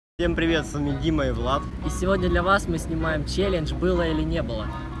Всем привет, с вами Дима и Влад. И сегодня для вас мы снимаем челлендж «Было или не было».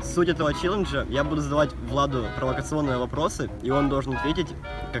 Суть этого челленджа: я буду задавать Владу провокационные вопросы, и он должен ответить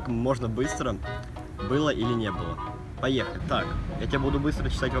как можно быстро, было или не было. Поехали. Так, я тебе буду быстро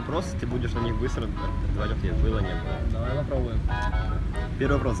читать вопросы, ты будешь на них быстро давать ответ, было, не было. Давай попробуем.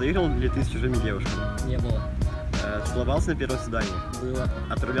 Первый вопрос: заиграл ли ты с чужими девушками? Не было. Целовался на первом свидании? Было.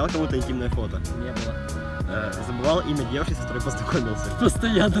 Отправлял кому-то интимное фото? Не было. Забывал имя девушки, с которой познакомился?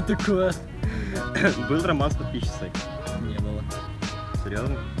 Постоянно такое. Был роман с подписчицей? Не было.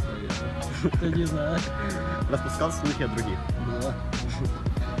 Серьезно? Я не знаю. Распускал слухи о других? Было.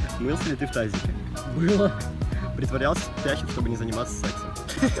 Мылся ли ты в тазике? Было. Притворялся спящим, чтобы не заниматься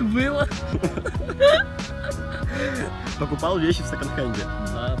сексом? Было. Покупал вещи в секонд-хенде?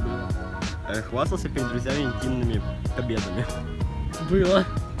 Да, было. Хвастался перед друзьями интимными победами? Было.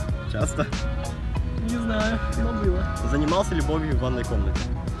 Часто? Не знаю, но было. Занимался любовью в ванной комнате?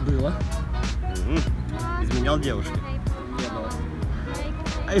 Было. Изменял девушке? Не было.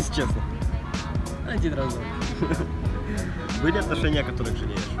 А если честно? Один разок. Были отношения, о которых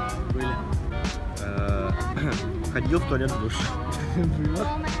жалеешь? Были. Ходил в туалет в душ? Было.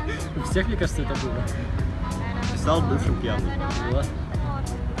 У всех, мне кажется, это было. Писал бывшим пьяным? Было.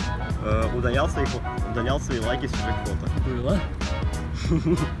 Удалял свои лайки с чужих фото? Было.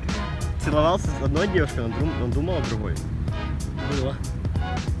 Целовался с одной девушкой, но думал о другой? Было.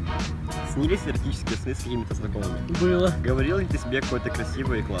 Снились эротические сны с какими-то знакомыми? Было. Говорил ли ты себе какой-то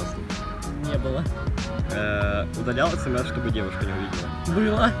красивый и классный? Не было. Удалял смс, чтобы девушка не увидела?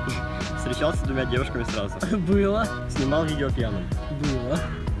 Было. Встречался с двумя девушками сразу? Было. Снимал видео пьяным? Было.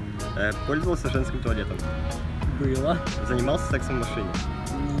 Пользовался женским туалетом? Было. Занимался сексом в машине?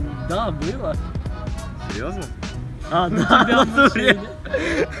 Да, было. Серьезно? А, да, тебя в машине.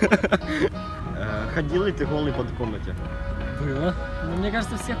 Ходил ли ты голый по комнате? Было. Ну, мне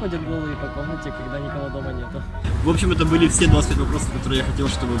кажется, все ходят голые по комнате, когда никого дома нету. В общем, это были все 25 вопросов, которые я хотел,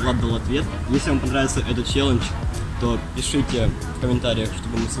 чтобы Влад дал ответ. Если вам понравился этот челлендж, то пишите в комментариях,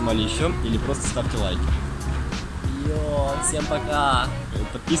 чтобы мы снимали еще, или просто ставьте лайки. Йо, всем пока!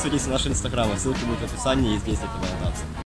 Подписывайтесь на наши инстаграмы, ссылки будут в описании и здесь, это в аннотации.